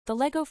The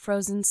Lego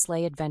Frozen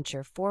Sleigh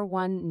Adventure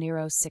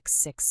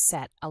 41066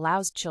 set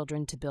allows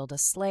children to build a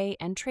sleigh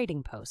and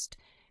trading post,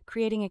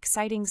 creating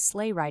exciting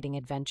sleigh riding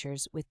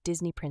adventures with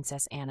Disney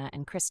Princess Anna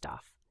and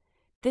Kristoff.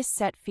 This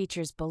set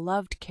features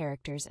beloved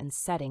characters and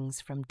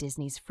settings from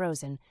Disney's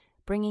Frozen,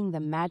 bringing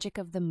the magic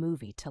of the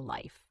movie to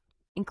life.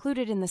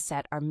 Included in the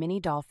set are mini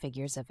doll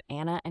figures of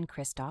Anna and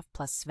Kristoff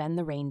plus Sven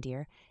the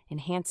reindeer,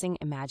 enhancing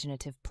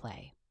imaginative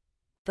play.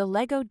 The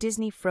Lego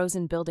Disney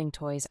Frozen building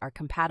toys are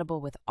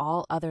compatible with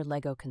all other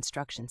Lego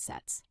construction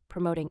sets,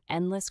 promoting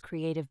endless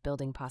creative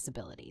building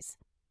possibilities.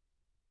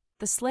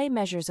 The sleigh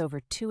measures over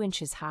 2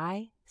 inches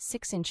high,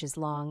 6 inches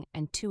long,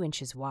 and 2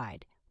 inches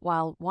wide,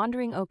 while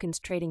Wandering Oaken's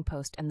trading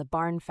post and the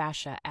barn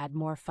fascia add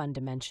more fun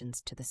dimensions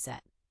to the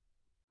set.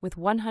 With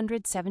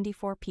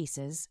 174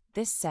 pieces,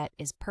 this set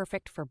is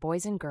perfect for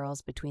boys and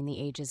girls between the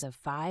ages of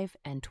 5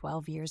 and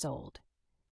 12 years old.